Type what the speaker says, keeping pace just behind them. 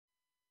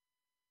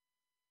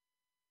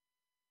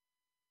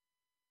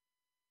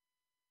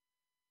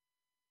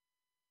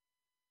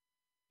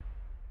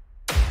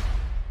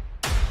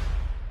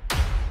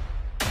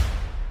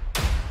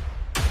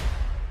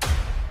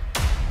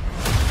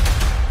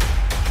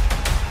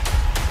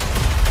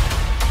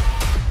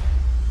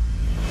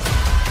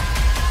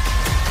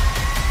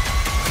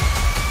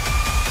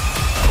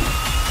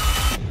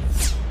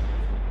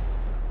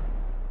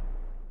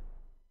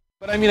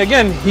I mean,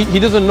 again, he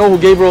doesn't know who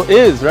Gabriel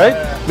is, right?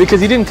 Because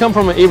he didn't come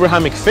from an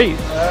Abrahamic faith.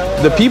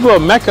 The people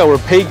of Mecca were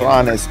pagan.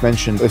 Quran is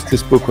mentioned, if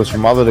this book was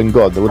from other than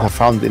God, they would have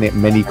found in it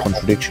many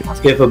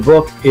contradictions. If a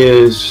book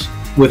is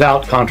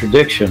without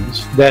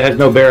contradictions, that has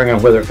no bearing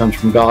on whether it comes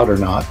from God or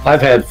not.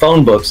 I've had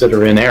phone books that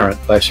are inerrant,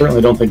 but I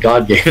certainly don't think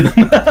God gave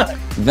them.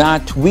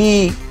 That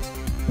we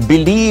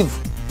believe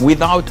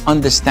without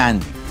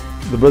understanding.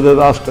 The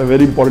brother asked a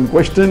very important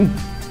question,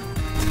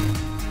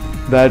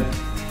 that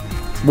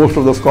most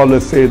of the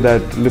scholars say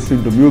that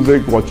listening to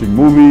music, watching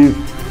movies,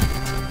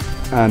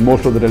 and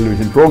most of the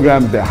television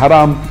programs, they're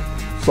haram.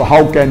 So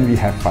how can we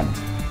have fun?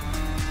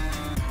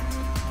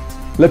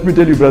 Let me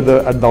tell you,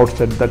 brother, at the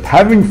outset, that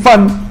having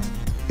fun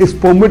is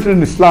permitted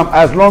in Islam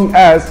as long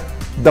as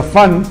the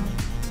fun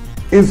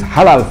is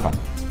halal fun.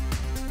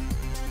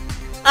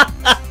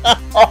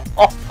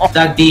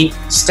 That the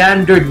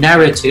standard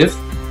narrative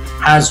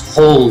has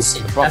holes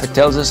in it. The Prophet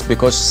tells us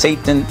because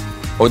Satan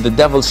or the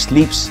devil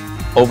sleeps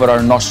over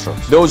our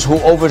nostrils. Those who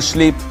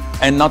oversleep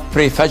and not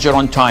pray Fajr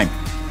on time,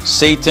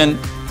 Satan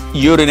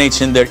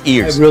urinates in their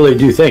ears. I really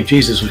do think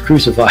Jesus was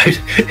crucified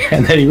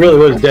and that he really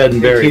was dead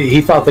and buried.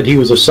 He thought that he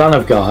was a son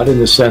of God in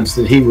the sense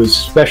that he was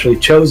specially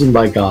chosen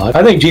by God.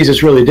 I think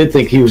Jesus really did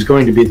think he was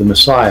going to be the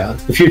Messiah,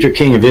 the future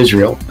king of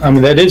Israel. I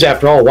mean, that is,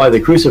 after all, why they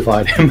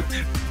crucified him.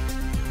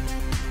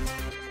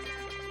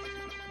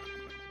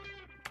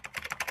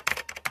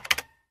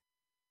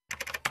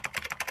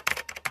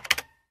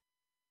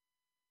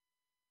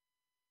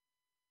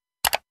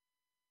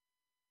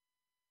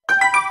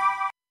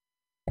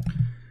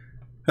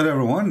 Hello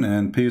everyone,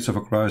 and peace of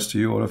Christ to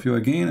you, all of you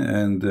again.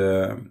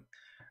 And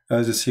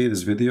as you see,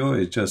 this video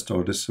is just,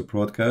 or this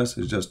broadcast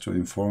is just to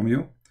inform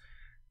you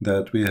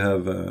that we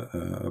have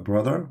a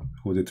brother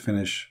who did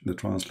finish the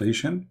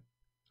translation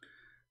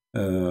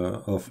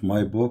of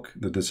my book,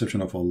 The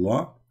Deception of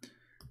Allah,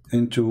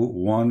 into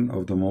one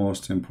of the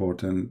most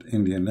important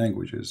Indian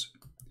languages,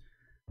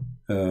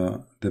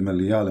 the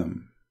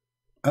Malayalam.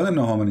 I don't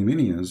know how many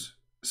Indians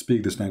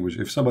speak this language.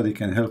 If somebody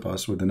can help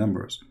us with the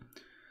numbers,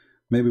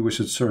 maybe we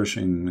should search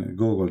in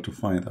Google to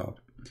find out.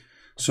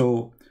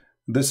 So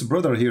this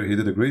brother here, he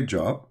did a great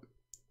job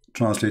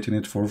translating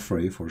it for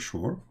free, for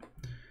sure.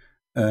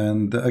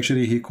 And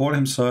actually he called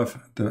himself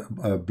the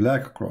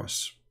Black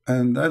Cross.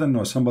 And I don't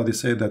know, somebody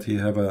said that he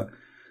have a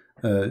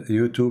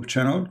YouTube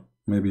channel.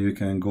 Maybe you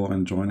can go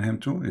and join him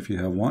too if you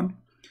have one.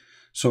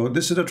 So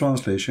this is the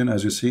translation,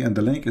 as you see, and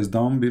the link is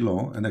down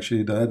below. And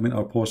actually the admin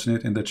are posting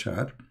it in the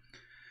chat.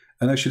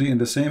 And actually in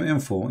the same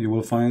info, you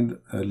will find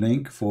a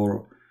link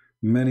for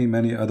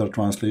many other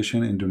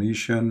translation: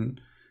 Indonesian,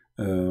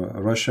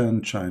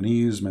 Russian,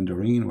 Chinese,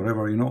 Mandarin,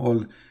 whatever, you know,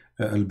 all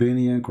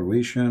Albanian,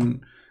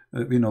 Croatian,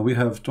 you know, we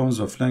have tons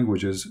of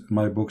languages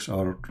my books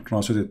are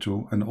translated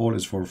to, and all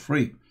is for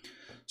free.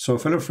 So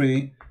feel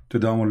free to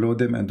download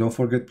them, and don't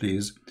forget,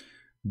 please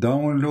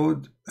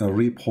download and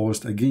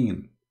repost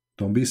again.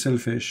 Don't be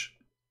selfish,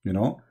 you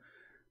know.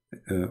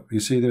 You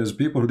see, there's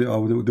people who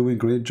are doing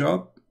great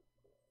job.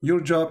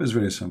 Your job is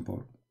very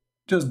simple: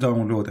 just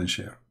download and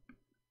share.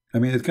 I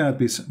mean, it cannot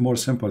be more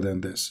simple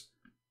than this.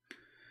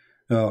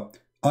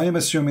 I am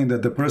assuming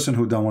that the person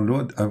who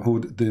who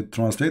did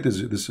translate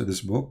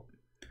this book,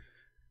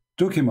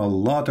 took him a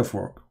lot of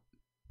work,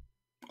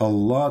 a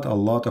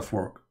lot of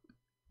work.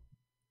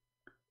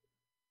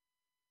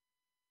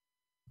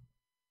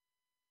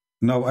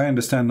 Now, I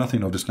understand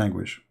nothing of this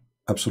language,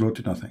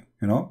 absolutely nothing,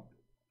 you know.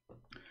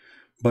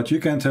 But you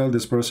can tell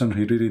this person,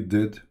 he really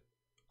did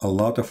a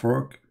lot of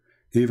work.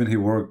 Even he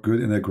worked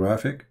good in the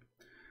graphic.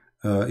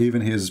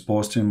 Even he is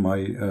posting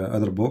my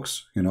other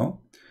books, you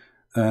know,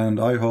 and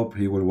I hope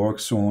he will work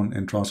soon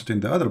in translating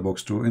the other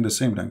books too in the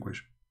same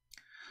language.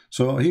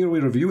 So here we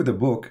review the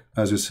book.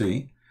 As you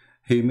see,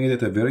 he made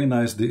it a very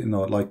nice, you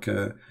know, like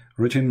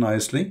written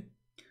nicely,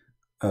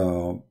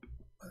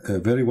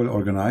 very well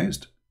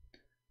organized,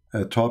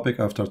 topic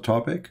after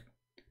topic.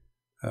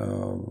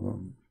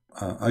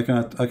 I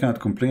cannot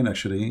complain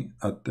actually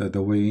at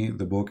the way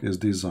the book is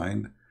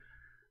designed.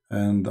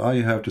 And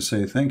I have to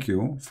say thank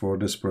you for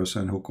this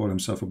person who called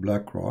himself a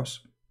Black Cross,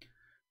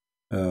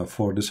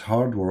 for this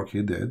hard work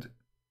he did,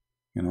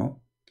 you know.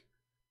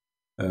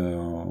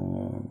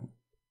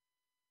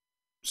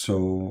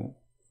 So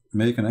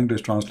make an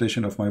English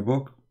translation of my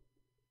book.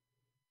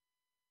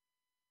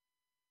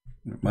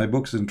 My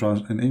book is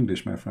in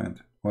English, my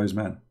friend, wise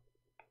man.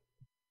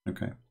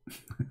 Okay.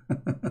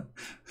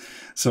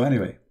 So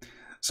anyway,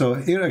 so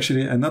here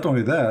actually, and not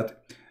only that,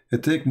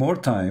 it take more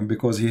time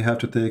because he had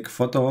to take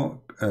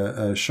photo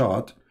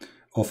shot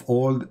of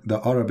all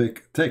the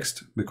Arabic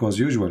text, because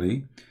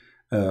usually,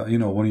 you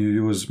know, when you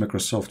use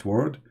Microsoft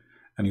Word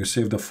and you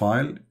save the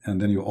file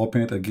and then you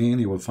open it again,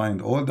 you will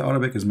find all the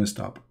Arabic is messed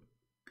up.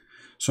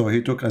 So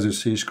he took, as you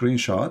see,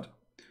 screenshot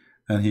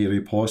and he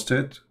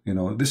reposted. You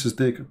know, this is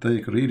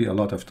take really a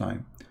lot of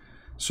time.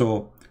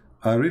 So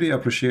I really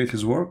appreciate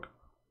his work.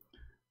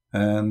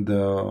 And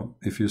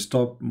if you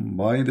stop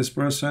by this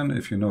person,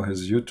 if you know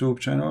his YouTube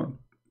channel,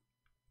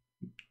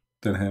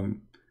 tell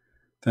him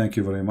thank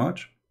you very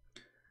much.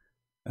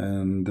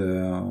 And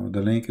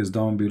the link is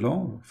down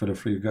below. Feel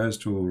free, guys,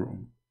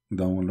 to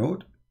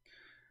download.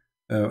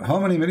 How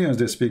many millions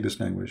they speak this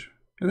language?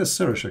 Let's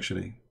search,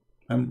 actually.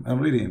 I'm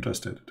really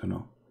interested to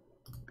know.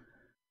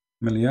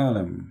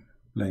 Malayalam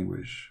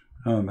language.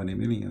 How many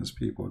millions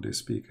people they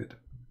speak it?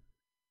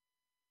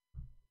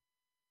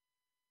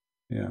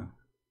 Yeah.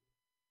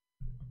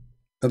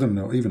 I don't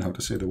know even how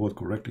to say the word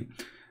correctly.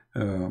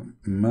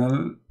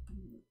 Malayalam.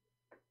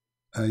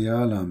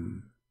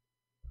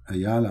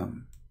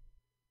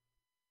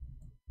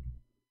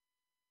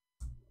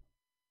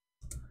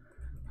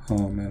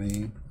 How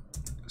many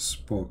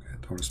spoke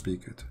it or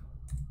speak it?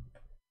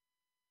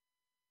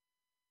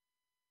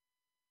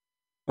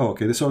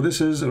 Okay, so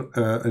this is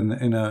in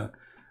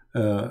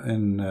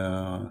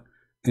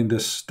the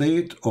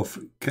state of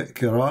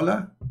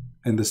Kerala,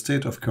 and the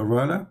state of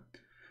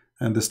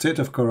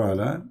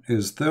Kerala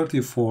is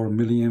 34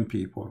 million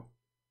people.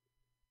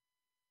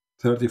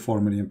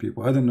 34 million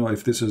people. I don't know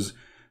if this is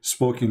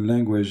spoken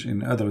language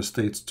in other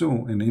states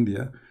too. In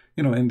India,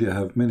 you know, India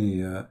have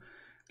many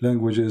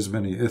languages,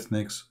 many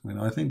ethnics. You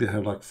know, I think they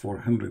have like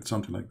 400,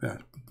 something like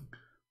that.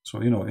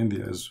 So, you know,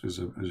 India is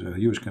a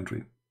huge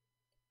country.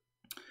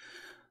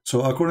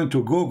 So according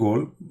to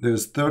Google,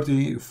 there's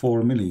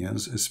 34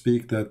 millions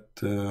speak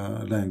that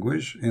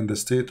language in the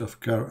state of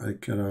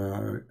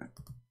Kerala,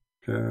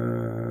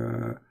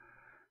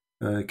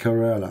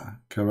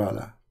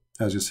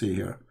 as you see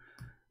here.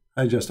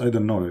 I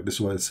don't know. This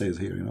is what it says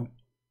here, you know.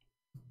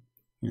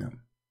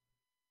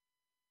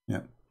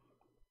 Yeah.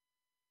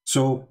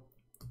 So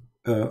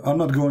I'm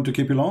not going to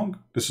keep you long.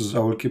 I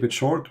will keep it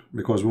short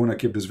because we want to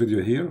keep this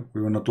video here.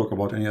 We will not talk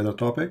about any other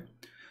topic.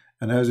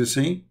 And as you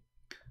see,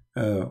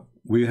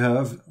 we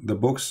have the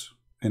books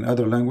in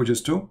other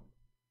languages too.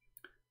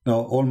 Now,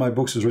 all my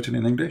books is written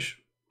in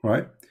English,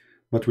 right?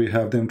 But we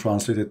have them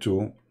translated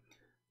to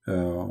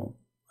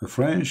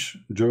French,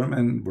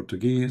 German,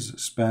 Portuguese,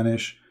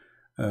 Spanish,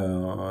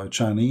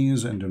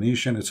 Chinese,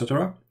 Indonesian,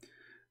 etc.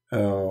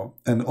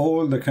 And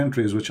all the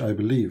countries which I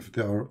believe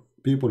there are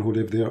people who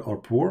live there are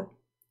poor,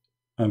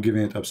 I'm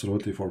giving it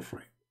absolutely for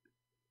free.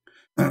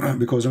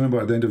 Because remember,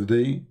 at the end of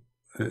the day,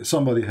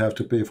 somebody have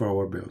to pay for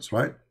our bills,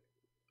 right?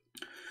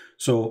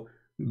 So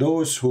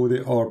those who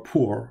they are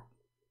poor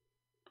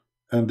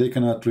and they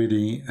cannot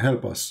really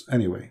help us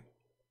anyway,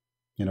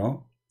 you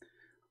know,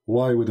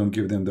 why we don't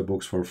give them the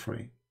books for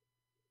free?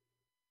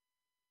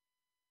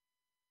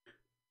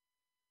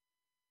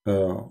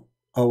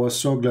 I was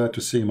so glad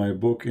to see my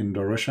book in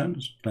the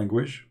Russian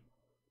language.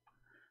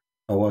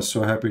 I was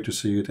so happy to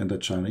see it in the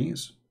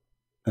Chinese.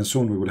 And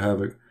soon we will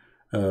have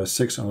a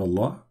 6 on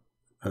Allah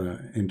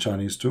in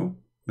Chinese too.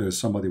 There's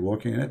somebody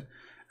working in it.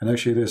 And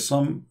actually there's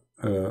some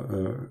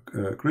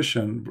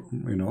Christian,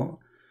 you know,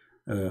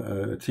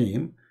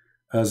 team,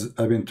 as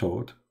I've been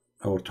told,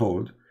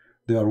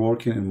 they are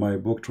working in my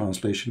book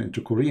translation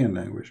into Korean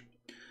language.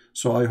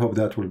 So I hope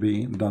that will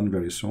be done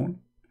very soon.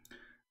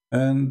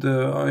 And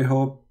I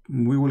hope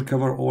we will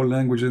cover all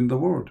languages in the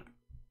world.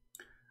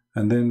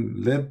 And then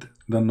let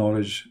the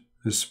knowledge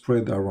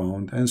spread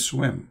around and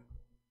swim.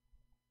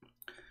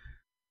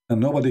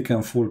 And nobody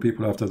can fool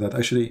people after that.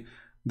 Actually,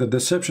 the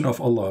deception of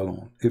Allah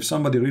alone, if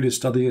somebody really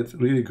study it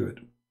really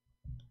good,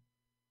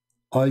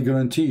 I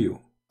guarantee you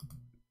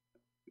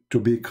to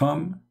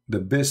become the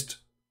best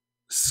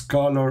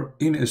scholar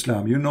in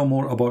Islam. You know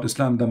more about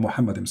Islam than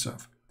Muhammad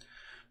himself.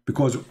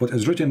 Because what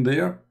is written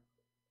there,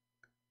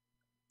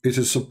 it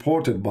is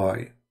supported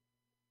by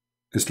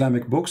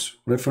Islamic books,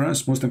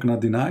 reference, Muslim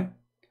cannot deny.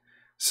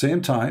 Same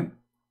time,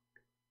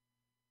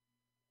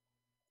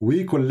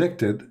 we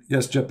collected,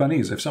 yes,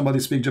 Japanese. If somebody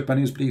speaks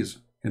Japanese, please.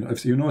 You know,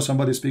 if you know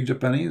somebody speaks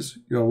Japanese,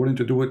 you are willing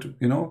to do it,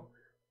 you know,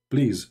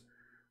 please.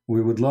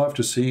 We would love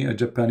to see a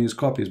Japanese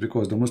copies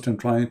because the Muslim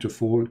trying to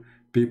fool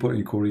people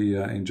in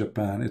Korea, in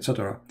Japan,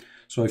 etc.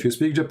 So if you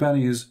speak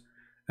Japanese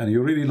and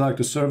you really like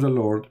to serve the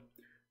Lord,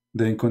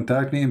 then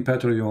contact me in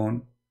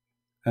Patreon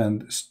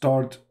and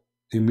start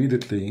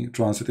immediately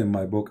translating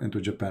my book into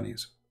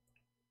Japanese.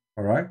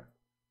 All right?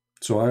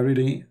 So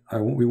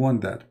we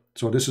want that.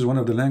 So this is one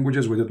of the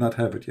languages we did not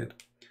have it yet.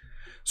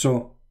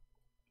 So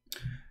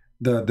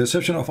the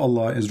Deception of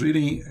Allah is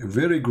really a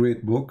very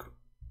great book,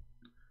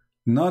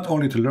 not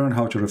only to learn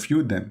how to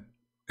refute them,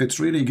 it's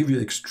really give you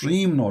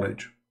extreme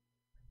knowledge.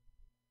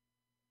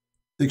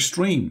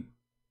 Extreme.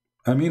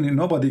 I mean,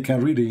 nobody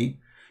can really,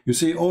 you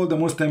see, all the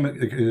Muslim,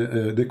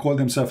 they call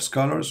themselves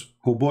scholars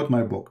who bought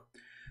my book.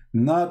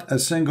 Not a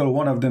single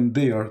one of them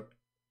dare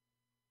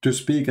to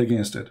speak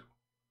against it.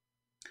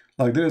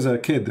 Like there's a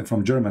kid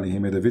from Germany, he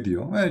made a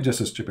video,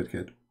 just a stupid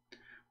kid.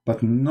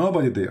 But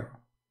nobody there.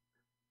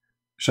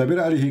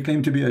 Shabir Ali, he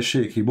claimed to be a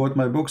sheikh. He bought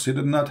my books. He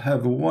did not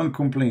have one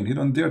complaint. He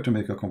don't dare to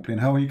make a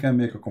complaint. How he can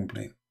make a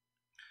complaint?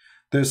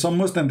 There's some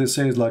Muslim that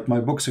says, like my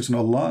book 6 on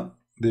Allah,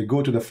 they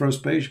go to the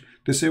first page,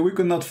 they say, we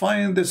could not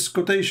find this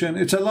quotation.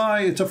 It's a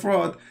lie, it's a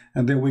fraud.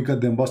 And then we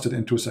got them busted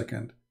in 2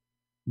 seconds.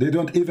 They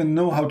don't even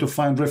know how to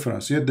find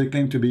reference, yet they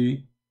claim to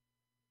be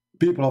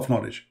people of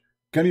knowledge.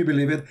 Can you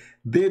believe it?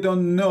 They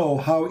don't know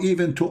how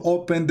even to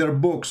open their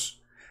books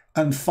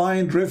and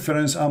find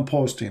reference and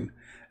posting.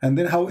 And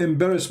then how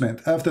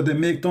embarrassment after they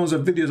make tons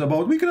of videos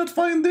about we cannot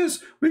find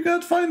this,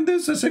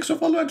 a sex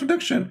of Allah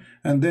introduction,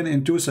 and then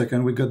in 2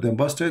 seconds we get them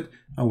busted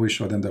and we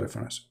show them the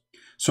reference.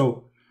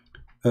 So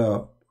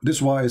this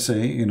is why I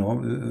say, you know,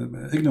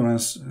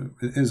 ignorance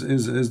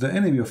is the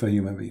enemy of a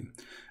human being,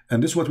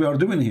 and this is what we are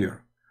doing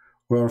here.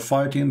 We are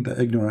fighting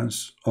the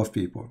ignorance of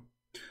people.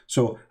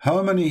 So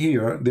how many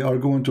here they are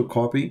going to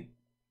copy,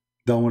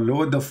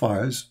 download the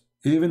files,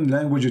 even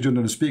language you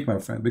don't speak, my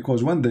friend,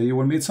 because one day you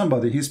will meet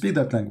somebody he speaks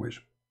that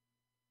language.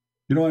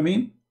 You know what I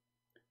mean?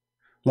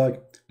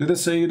 Like, let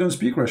us say you don't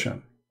speak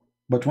Russian,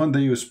 but one day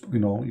you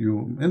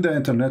in the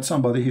internet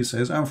somebody he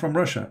says, I'm from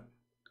Russia,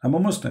 I'm a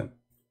Muslim.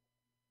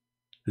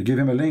 You give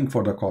him a link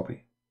for the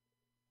copy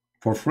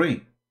for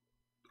free,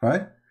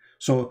 right?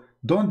 So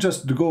don't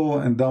just go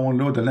and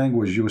download the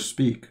language you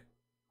speak.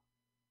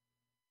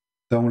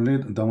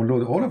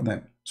 Download all of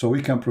them so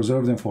we can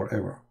preserve them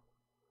forever.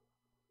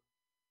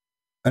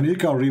 And you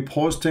can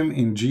repost them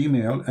in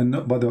Gmail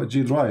and by the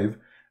G drive,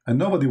 and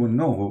nobody will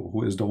know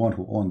who is the one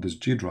who owned this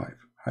G drive,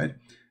 right?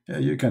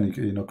 You can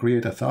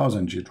create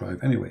 1,000 G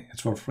drive anyway.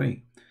 It's for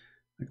free.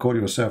 Call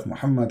yourself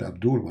Muhammad,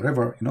 Abdul,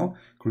 whatever,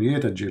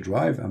 create a G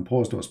drive and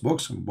post those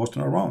books and post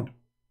them around.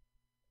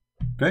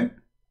 Okay?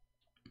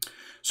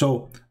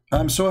 So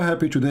I'm so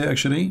happy today,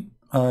 actually.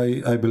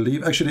 I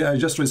believe, actually, I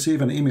just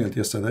received an email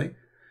yesterday,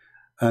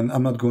 and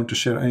I'm not going to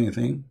share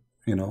anything,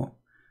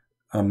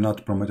 I'm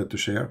not permitted to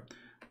share.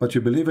 But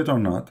you believe it or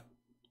not,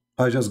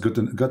 I just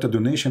got a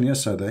donation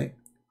yesterday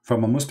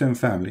from a Muslim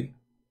family.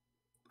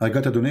 I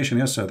got a donation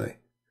yesterday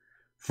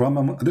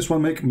from this will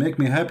make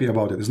me happy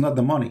about it. It's not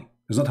the money.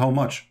 It's not how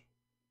much.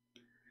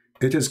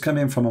 It is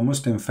coming from a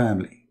Muslim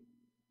family,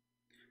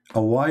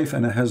 a wife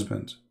and a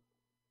husband.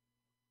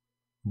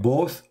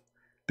 Both,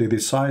 they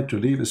decide to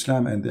leave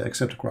Islam and they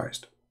accept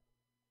Christ.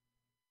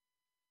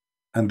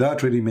 And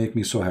that really makes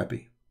me so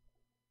happy.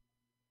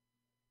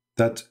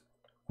 That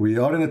we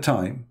are in a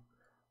time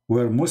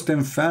where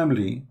Muslim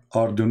family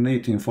are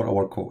donating for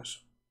our cause.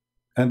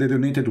 And they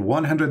donated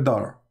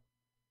 $100.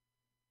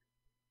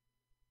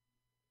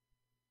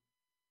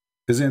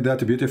 Isn't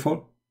that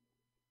beautiful?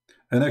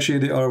 And actually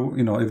they are,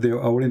 if they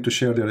are willing to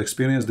share their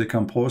experience, they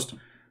can post,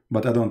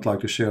 but I don't like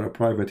to share a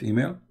private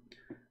email.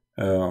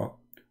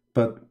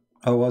 But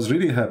I was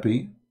really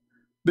happy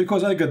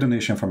because I get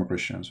donation from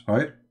Christians,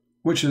 right?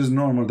 Which is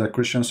normal that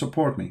Christians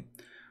support me.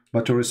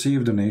 But to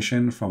receive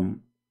donation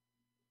from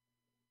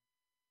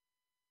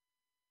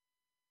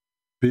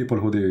people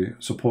who they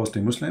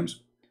supposedly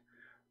Muslims,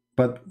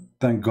 but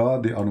thank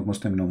God they are not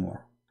Muslim no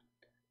more.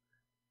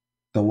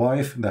 The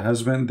wife, the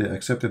husband, they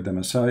accepted the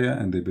Messiah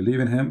and they believe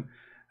in him,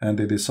 and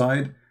they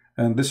decide,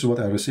 and this is what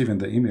I received in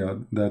the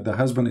email, that the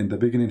husband in the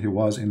beginning, he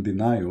was in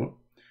denial,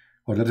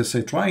 or let us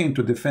say trying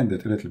to defend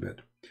it a little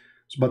bit,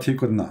 but he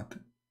could not.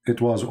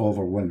 It was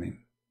overwhelming.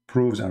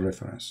 Proofs and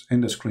reference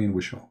in the screen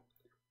we show.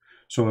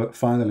 So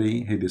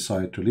finally he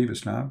decided to leave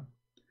Islam,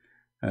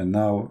 and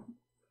now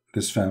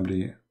this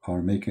family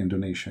are making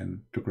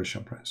donation to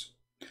Christian Prince.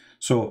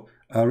 So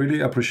I really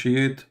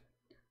appreciate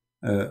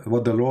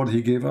what the Lord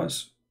he gave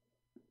us,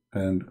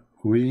 and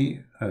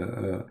we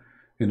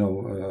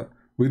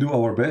we do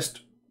our best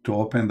to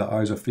open the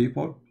eyes of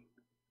people,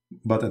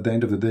 but at the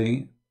end of the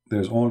day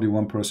there's only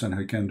one person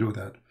who can do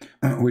that.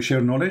 We share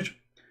knowledge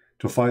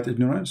to fight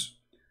ignorance,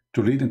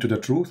 to lead into the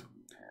truth,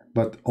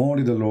 but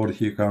only the Lord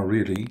he can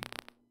really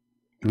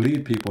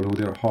lead people who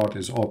their heart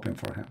is open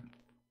for him.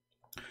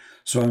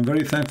 So I'm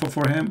very thankful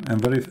for him. I'm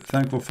very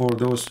thankful for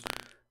those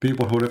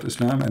people who left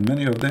Islam, and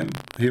many of them,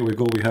 here we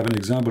go, we have an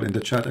example in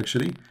the chat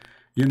actually.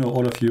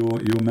 All of you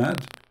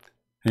Mad,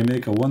 he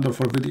make a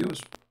wonderful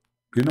videos.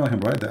 You know him,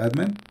 right? The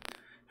admin.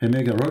 He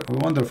make a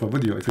wonderful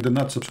video. If you did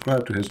not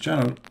subscribe to his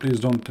channel, please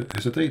don't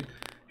hesitate.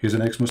 He's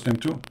an ex-Muslim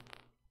too.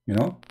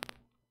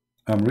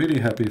 I'm really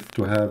happy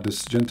to have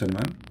this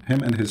gentleman,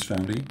 him and his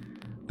family,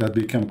 that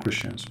become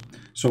Christians.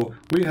 So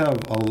we have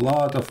a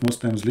lot of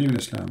Muslims leaving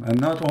Islam, and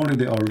not only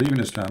they are leaving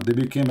Islam, they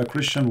became a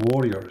Christian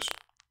warriors.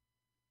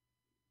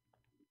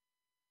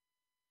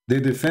 They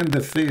defend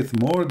the faith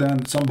more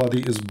than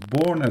somebody is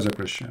born as a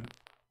Christian.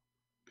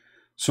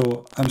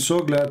 So I'm so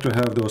glad to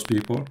have those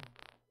people.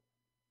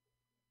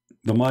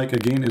 The mic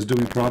again is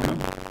doing problem.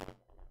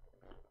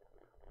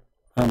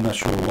 I'm not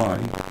sure why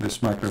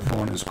this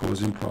microphone is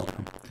causing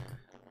problem.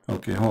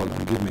 Okay, hold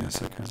on, give me a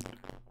second.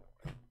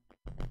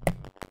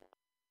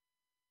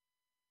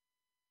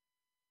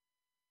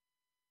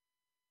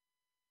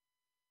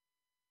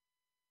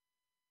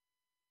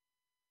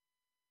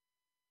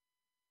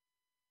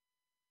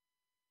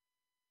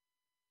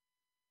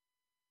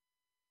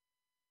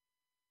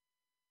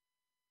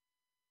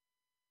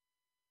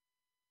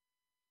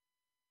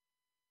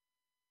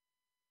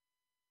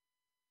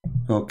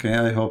 Okay,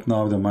 I hope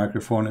now the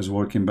microphone is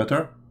working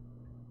better.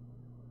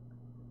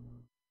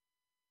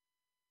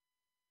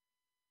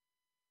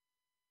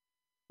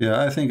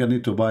 Yeah, I think I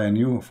need to buy a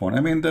new phone.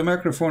 I mean, the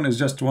microphone is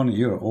just 1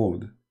 year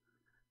old.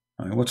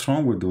 I mean, what's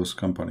wrong with those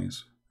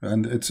companies?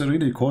 And it's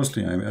really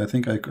costly. I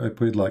think I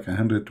paid like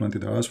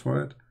 $120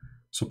 for it.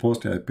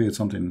 Supposedly I paid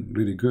something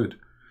really good.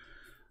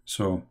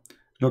 So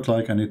Look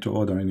like I need to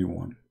order a new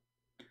one.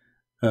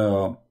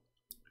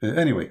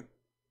 Anyway,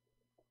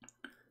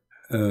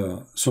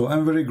 so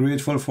I'm very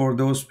grateful for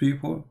those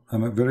people.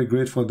 I'm very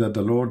grateful that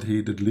the Lord,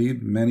 He did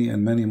lead many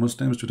and many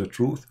Muslims to the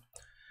truth.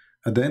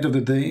 At the end of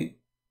the day,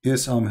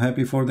 yes, I'm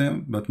happy for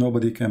them, but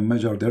nobody can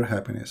measure their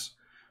happiness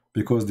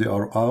because they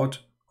are out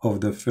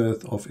of the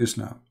faith of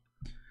Islam.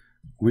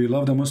 We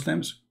love the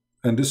Muslims,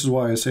 and this is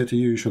why I say to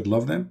you, you should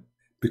love them,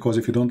 because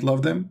if you don't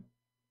love them,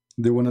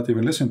 they will not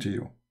even listen to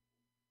you.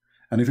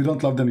 And if you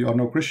don't love them, you are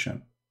no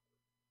Christian.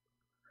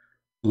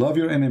 Love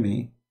your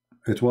enemy.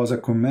 It was a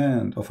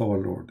command of our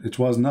Lord. It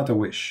was not a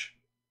wish.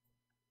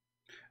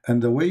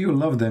 And the way you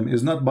love them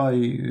is not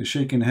by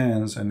shaking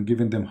hands and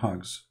giving them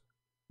hugs.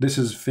 This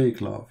is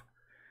fake love.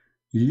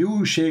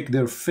 You shake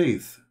their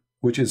faith,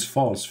 which is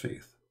false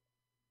faith.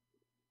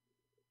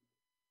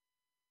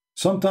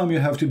 Sometimes you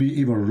have to be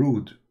even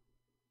rude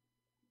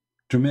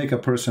to make a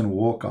person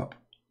wake up.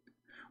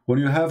 When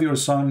you have your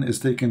son is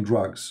taking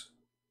drugs,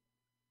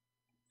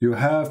 you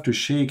have to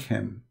shake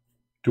him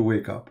to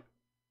wake up.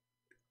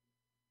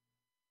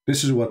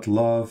 This is what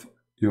love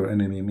your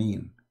enemy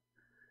mean.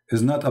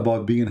 It's not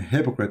about being a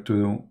hypocrite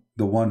to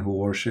the one who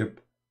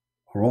worship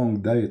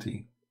wrong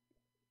deity.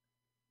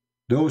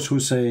 Those who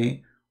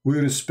say, we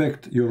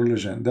respect your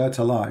religion, that's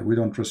a lie. We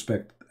don't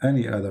respect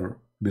any other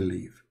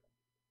belief.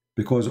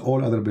 Because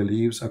all other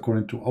beliefs,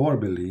 according to our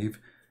belief,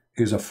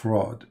 is a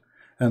fraud.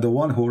 And the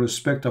one who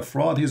respects a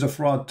fraud, he's a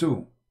fraud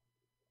too.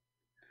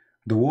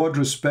 The word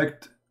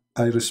respect,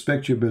 I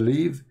respect your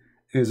belief,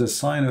 is a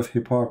sign of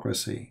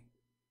hypocrisy.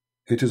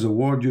 It is a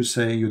word you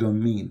say you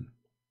don't mean.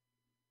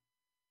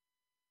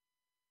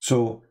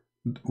 So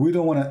we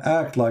don't want to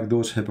act like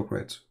those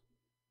hypocrites.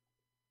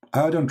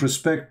 I don't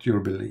respect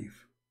your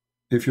belief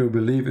if your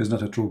belief is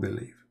not a true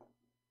belief.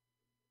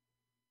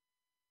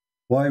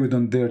 Why we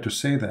don't dare to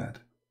say that?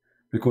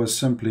 Because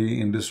simply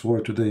in this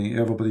world today,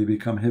 everybody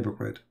become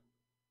hypocrite.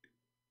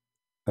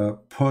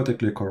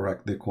 Politically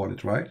correct, they call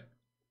it, right?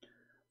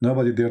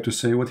 Nobody dare to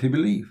say what he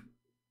believe.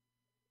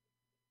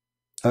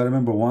 I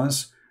remember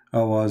once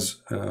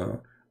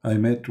I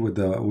met with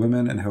a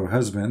woman and her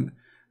husband,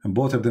 and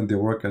both of them, they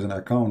work as an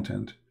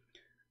accountant,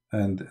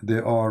 and they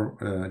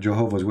are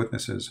Jehovah's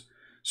Witnesses.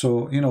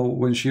 So, you know,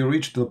 when she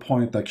reached the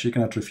point like she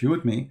cannot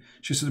refute me,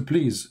 she said,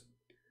 please,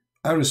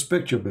 I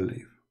respect your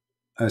belief.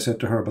 I said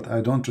to her, but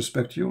I don't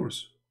respect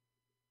yours.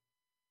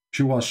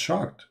 She was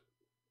shocked.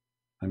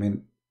 I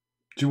mean,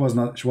 she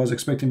was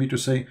expecting me to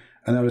say,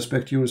 and I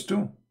respect yours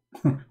too.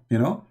 You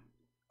know,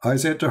 I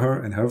said to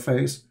her in her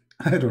face,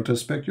 I don't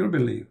respect your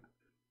belief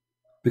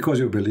because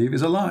your belief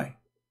is a lie.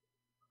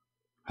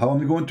 How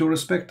am I going to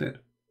respect it?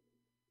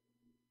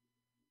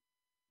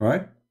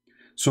 Right?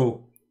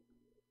 So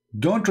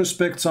don't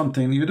respect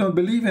something you don't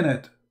believe in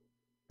it,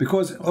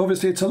 because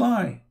obviously it's a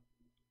lie.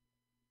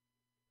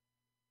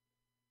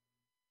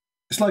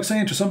 It's like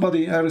saying to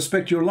somebody, I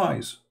respect your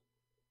lies.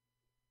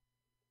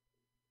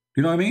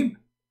 You know what I mean?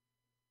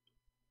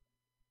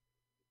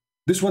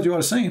 This is what you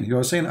are saying. You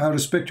are saying, I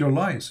respect your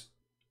lies.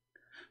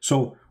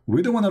 So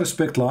we don't want to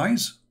respect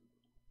lies.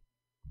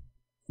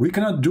 We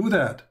cannot do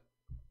that.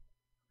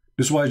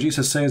 This is why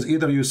Jesus says,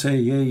 either you say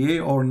yea, yea,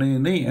 or nay,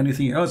 nay.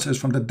 Anything else is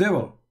from the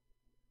devil.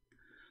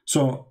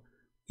 So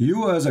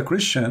you as a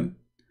Christian,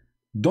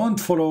 don't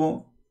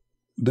follow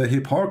the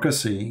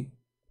hypocrisy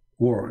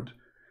word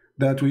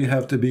that we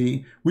have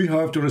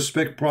to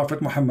respect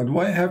Prophet Muhammad.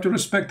 Why I have to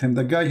respect him?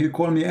 The guy, he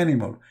called me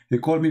animal, he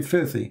called me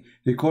filthy,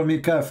 he called me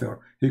kafir,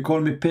 he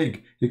called me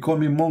pig, he called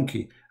me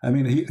monkey. I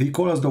mean, he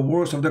called us the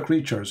worst of the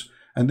creatures.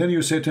 And then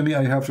you say to me,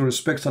 I have to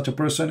respect such a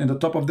person, and on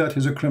top of that,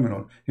 he's a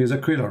criminal, he's a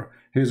killer,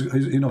 he's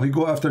you know, he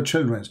go after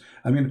children.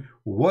 I mean,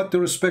 what to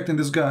respect in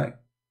this guy?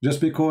 Just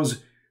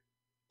because,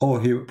 oh,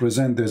 he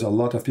present there's a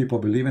lot of people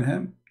believe in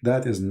him?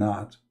 That is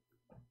not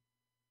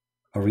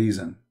a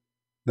reason.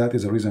 That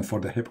is a reason for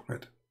the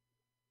hypocrite.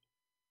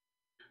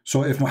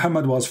 So if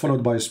Muhammad was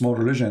followed by a small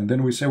religion,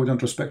 then we say we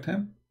don't respect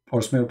him, or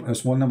a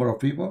small number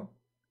of people,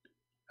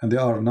 and they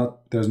are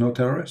not, there's no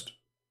terrorist.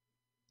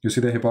 You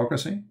see the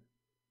hypocrisy?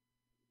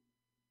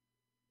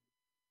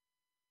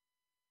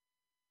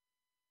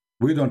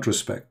 We don't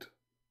respect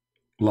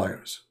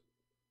liars.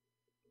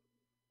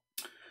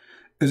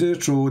 Is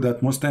it true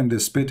that Muslims, they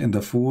spit in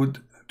the food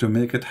to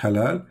make it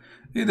halal?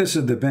 This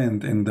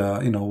depends in the,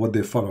 you know, what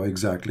they follow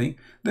exactly.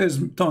 There's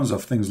tons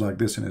of things like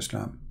this in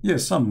Islam.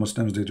 Yes, some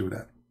Muslims, they do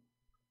that.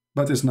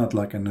 But it's not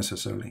like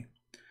unnecessarily.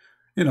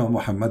 You know,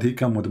 Muhammad, he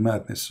come with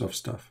madness of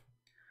stuff.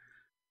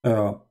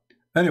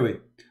 Anyway,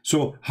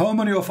 so how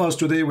many of us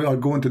today we are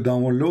going to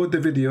download the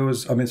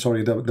videos, I mean,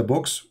 sorry, the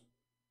books,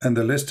 and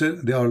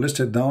they are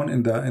listed down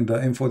in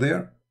the info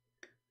there,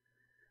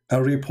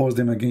 and repost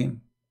them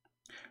again.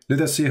 Let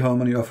us see how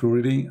many of you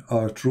really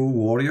are true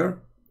warrior,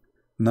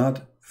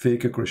 not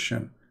fake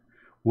Christian.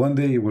 One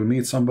day you will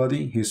meet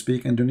somebody, he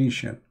speak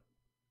Indonesian.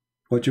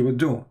 What you would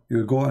do, you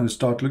would go and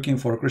start looking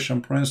for a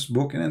Christian Prince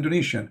book in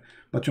Indonesian,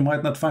 but you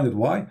might not find it.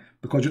 Why?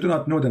 Because you do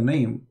not know the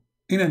name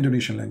in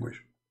Indonesian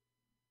language.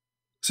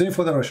 Same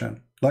for the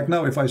Russian. Like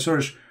now, if I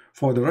search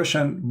for the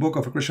Russian book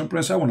of a Christian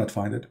Prince, I will not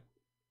find it.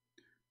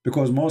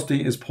 because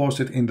mostly is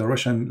posted in the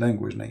Russian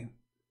language name.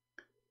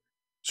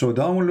 So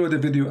download the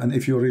video, and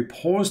if you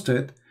repost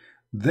it,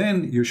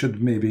 then you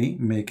should maybe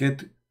make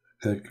it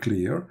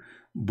clear,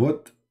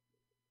 but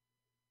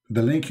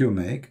the link you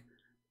make,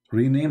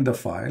 rename the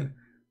file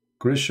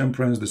Christian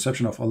Prince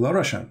Deception of Allah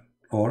Russian,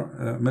 or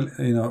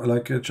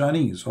like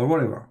Chinese or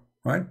whatever,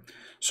 right?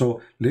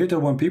 So later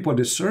when people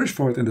they search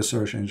for it in the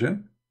search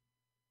engine,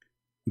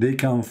 they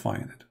can't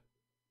find it,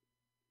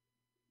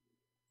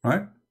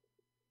 right?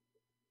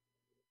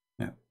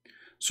 Yeah.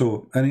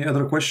 So any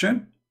other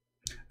question?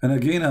 And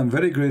again, I'm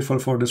very grateful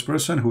for this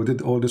person who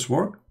did all this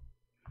work.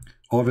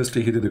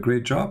 Obviously he did a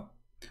great job,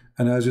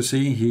 and as you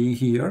see,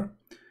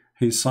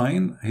 he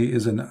signed. He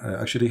is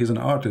actually he's an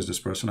artist, this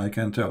person. I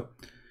can tell.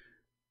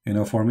 You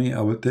know, for me,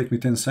 it would take me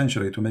 10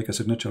 centuries to make a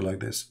signature like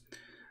this.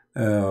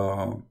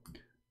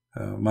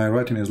 My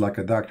writing is like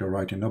a doctor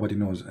writing. Nobody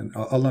knows, and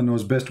Allah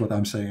knows best what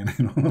I'm saying.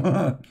 You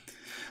know.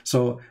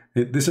 So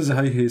this is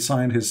how he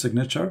signed his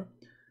signature.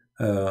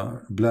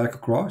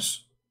 Black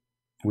cross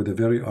with a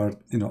very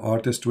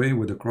artist way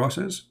with the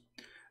crosses,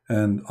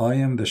 and I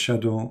am the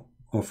shadow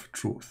of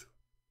truth.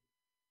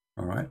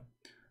 All right.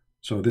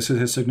 So this is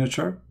his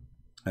signature,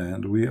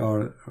 and we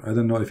are. I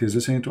don't know if he's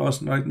listening to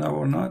us right now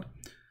or not.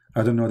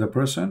 I don't know the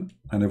person.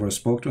 I never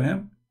spoke to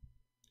him.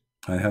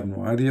 I have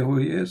no idea who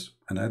he is,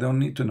 and I don't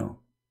need to know.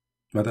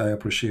 But I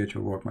appreciate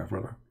your work, my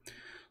brother.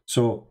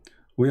 So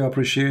we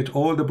appreciate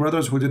all the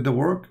brothers who did the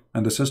work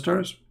and the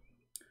sisters.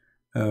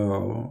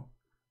 And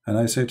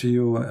I say to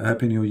you,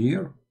 Happy New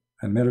Year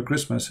and Merry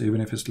Christmas,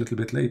 even if it's a little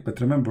bit late.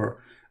 But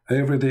remember,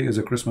 every day is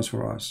a Christmas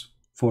for us.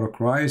 For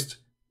Christ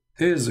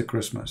is a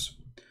Christmas.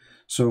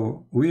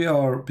 So we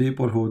are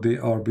people who they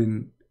are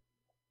been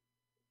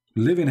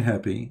living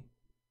happy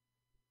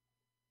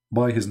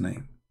by his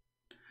name.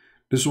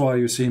 This is why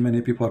you see many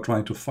people are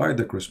trying to fight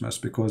the Christmas,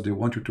 because they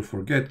want you to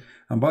forget.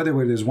 And by the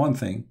way, there's one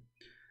thing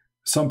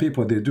some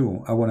people they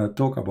do. I want to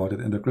talk about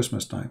it in the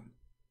Christmas time.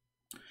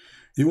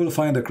 You will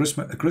find a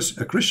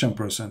Christian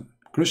person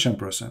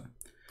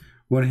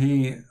when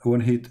he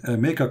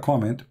make a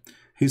comment,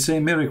 he say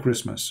Merry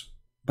Christmas,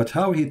 but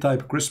how he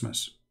type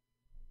Christmas?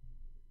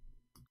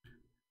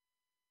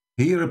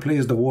 He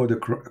replaced the word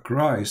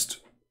Christ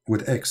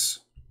with X.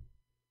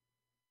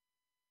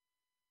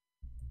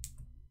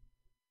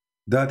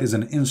 That is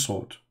an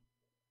insult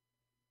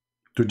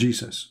to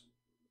Jesus.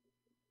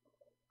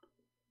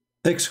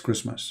 X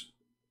Christmas.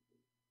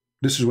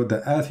 This is what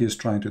the atheists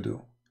are trying to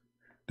do.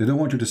 They don't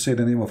want you to say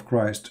the name of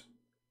Christ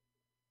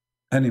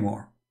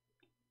anymore.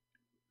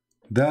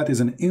 That is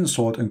an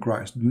insult in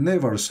Christ.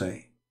 Never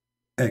say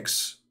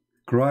X.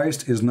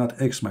 Christ is not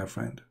X, my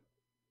friend.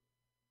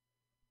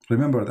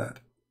 Remember that.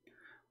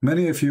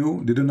 Many of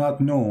you, they do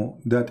not know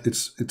that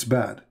it's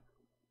bad.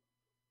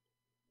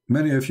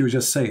 Many of you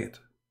just say it.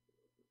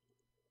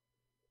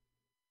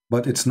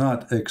 But it's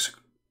not X,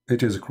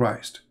 it is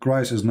Christ.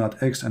 Christ is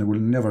not X and will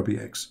never be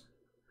X.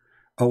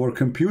 Our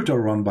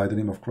computer run by the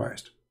name of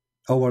Christ.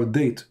 Our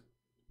date,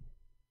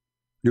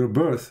 your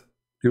birth,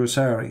 your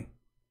salary,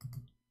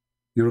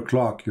 your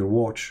clock, your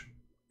watch,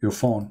 your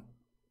phone,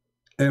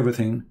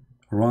 everything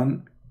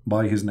run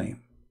by his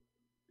name.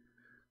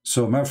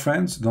 So my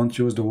friends, don't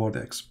use the word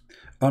X.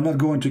 I'm not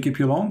going to keep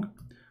you long.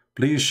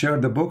 Please share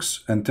the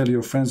books and tell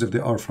your friends if they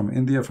are from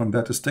India, from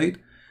that state.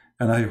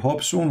 And I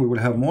hope soon we will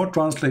have more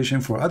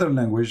translation for other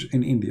language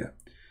in India.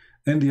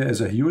 India is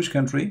a huge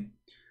country,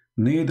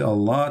 need a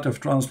lot of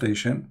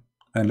translation.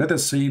 And let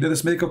us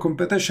make a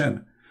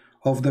competition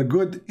of the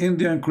good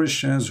Indian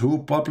Christians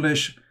who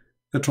publish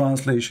the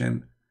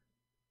translation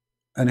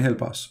and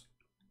help us.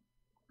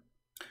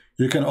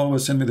 You can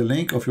always send me the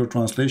link of your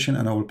translation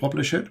and I will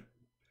publish it.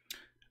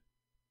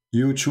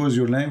 You choose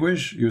your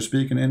language you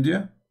speak in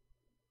India,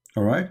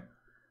 all right?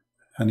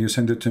 And you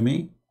send it to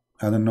me.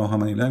 I don't know how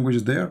many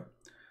languages there.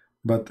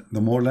 But the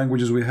more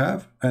languages we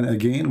have, and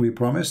again, we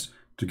promise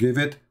to give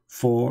it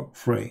for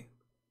free.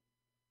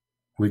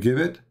 We give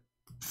it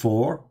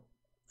for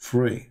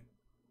free.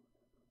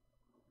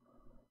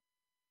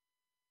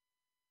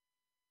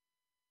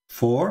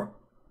 For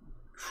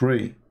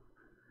free.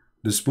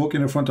 This book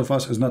in front of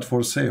us is not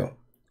for sale.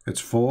 It's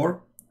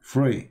for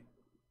free.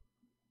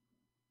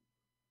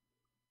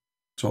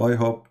 So I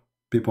hope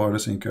people are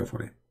listening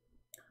carefully.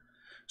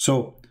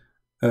 So,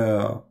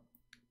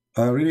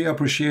 I really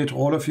appreciate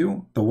all of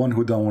you, the one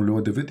who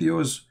download the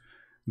videos,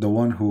 the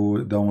one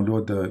who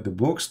download the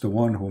books, the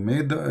one who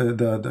made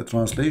the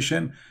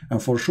translation,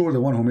 and for sure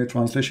the one who made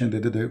translation, they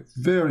did a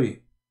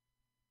very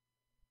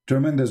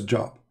tremendous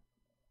job.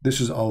 This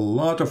is a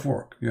lot of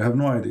work. You have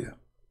no idea.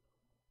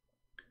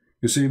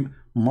 You see,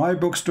 my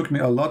books took me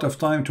a lot of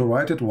time to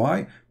write it.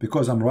 Why?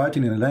 Because I'm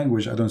writing in a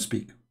language I don't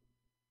speak.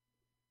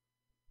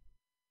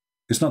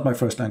 It's not my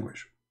first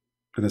language,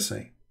 let us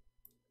say.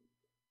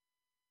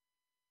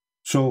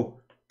 So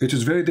it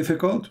is very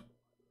difficult.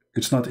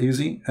 It's not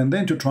easy. And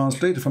then to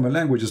translate from a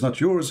language is not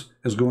yours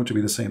is going to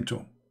be the same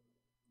too.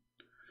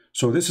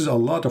 So this is a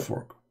lot of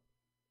work.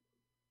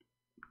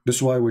 This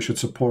is why we should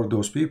support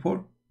those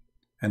people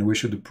and we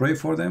should pray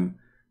for them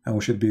and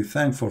we should be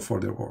thankful for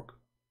their work.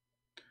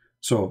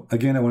 So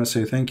again, I want to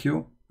say thank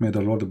you. May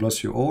the Lord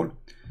bless you all.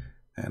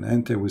 And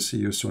until we see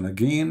you soon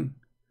again,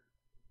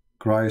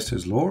 Christ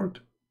is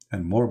Lord,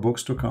 and more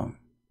books to come.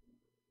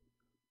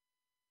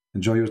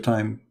 Enjoy your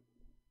time,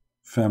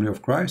 family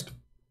of Christ,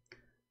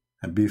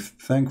 and be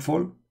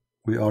thankful.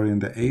 We are in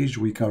the age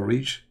we can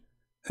reach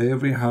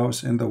every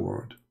house in the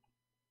world,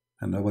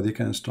 and nobody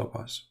can stop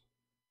us.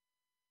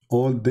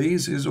 All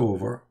days is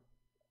over.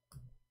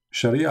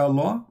 Sharia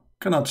law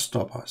cannot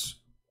stop us.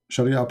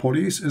 Sharia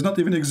police does not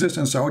even exist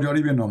in Saudi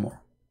Arabia no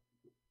more.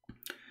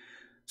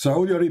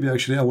 Saudi Arabia,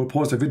 actually, I will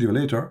post a video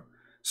later.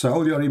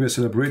 Saudi Arabia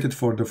celebrated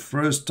for the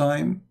first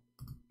time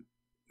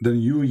the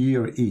New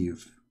Year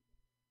Eve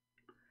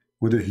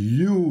with a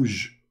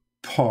huge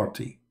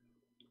party,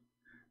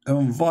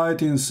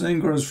 inviting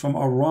singers from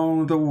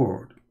around the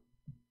world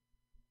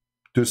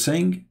to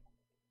sing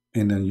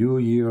in the New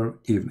Year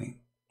evening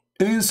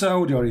in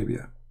Saudi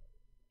Arabia.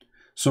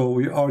 So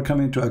we are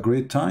coming to a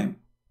great time,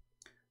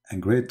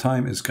 and great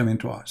time is coming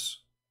to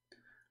us.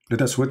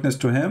 Let us witness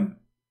to him.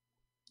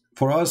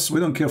 For us, we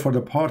don't care for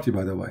the party,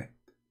 by the way.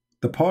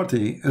 The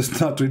party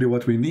is not really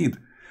what we need.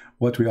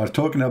 What we are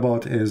talking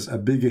about is a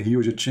big,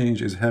 huge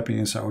change is happening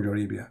in Saudi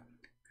Arabia.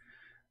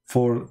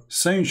 For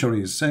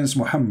centuries since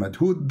Muhammad,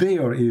 who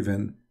dare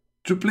even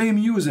to play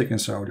music in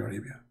Saudi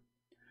Arabia?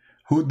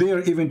 Who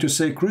dare even to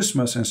say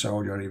Christmas in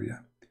Saudi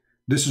Arabia?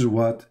 This is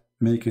what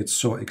makes it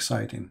so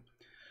exciting.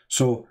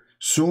 So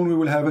soon we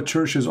will have a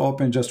churches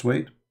open, just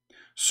wait.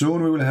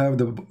 Soon we will have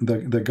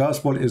the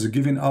gospel is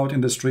given out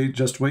in the street,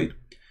 just wait.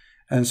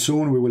 And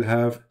soon we will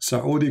have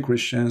Saudi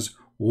Christians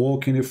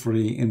walking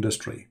free in the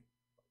street,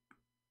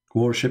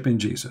 worshiping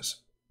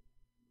Jesus.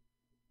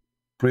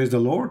 Praise the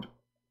Lord.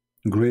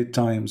 Great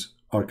times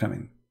are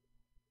coming.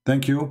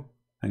 Thank you,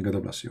 and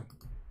God bless you.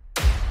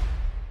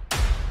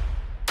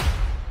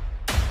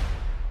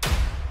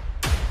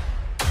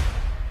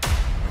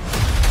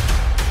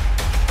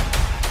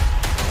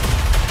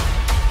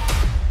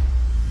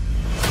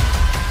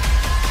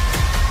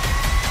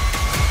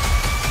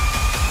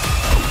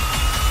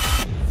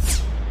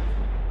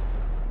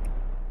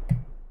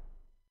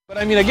 But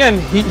I mean, again,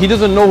 he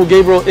doesn't know who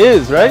Gabriel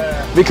is, right?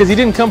 Because he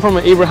didn't come from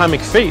an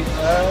Abrahamic faith.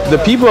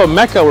 The people of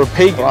Mecca were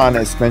pagan. The Quran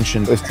is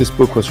mentioned, if this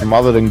book was from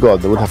other than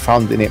God, they would have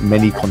found in it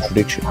many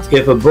contradictions.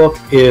 If a book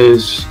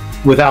is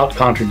without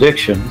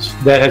contradictions,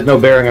 that has no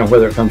bearing on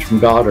whether it comes from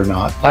God or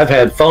not. I've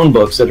had phone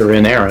books that are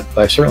inerrant,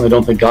 but I certainly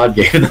don't think God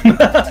gave them.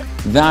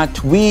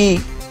 That we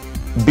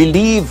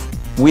believe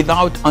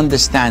without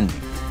understanding.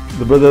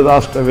 The brother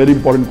asked a very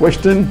important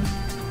question,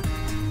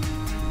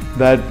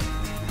 that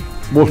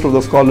most of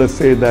the scholars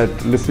say that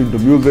listening to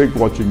music,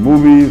 watching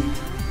movies,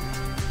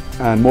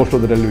 and most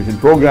of the television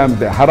programs,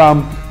 they're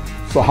haram.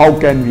 So how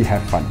can we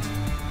have fun?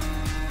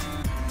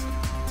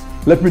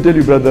 Let me tell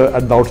you, brother,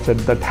 at the outset,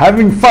 that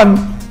having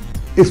fun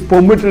is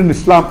permitted in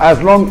Islam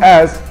as long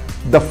as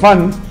the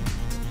fun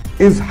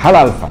is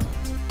halal fun.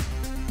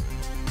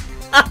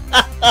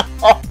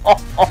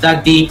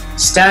 That the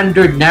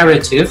standard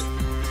narrative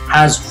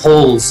has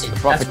holes in it.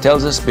 The Prophet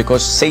tells us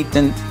because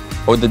Satan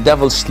or the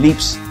devil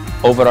sleeps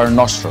over our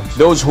nostrils.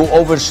 Those who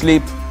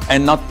oversleep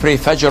and not pray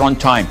Fajr on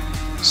time,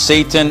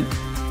 Satan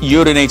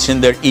urinates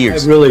in their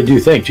ears. I really do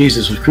think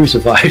Jesus was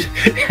crucified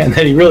and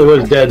that he really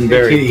was dead and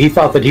buried. He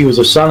thought that he was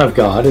a son of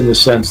God in the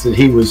sense that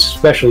he was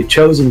specially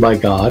chosen by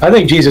God. I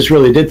think Jesus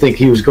really did think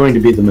he was going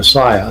to be the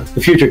Messiah, the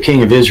future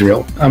king of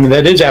Israel. I mean,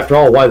 that is, after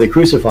all, why they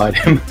crucified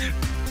him.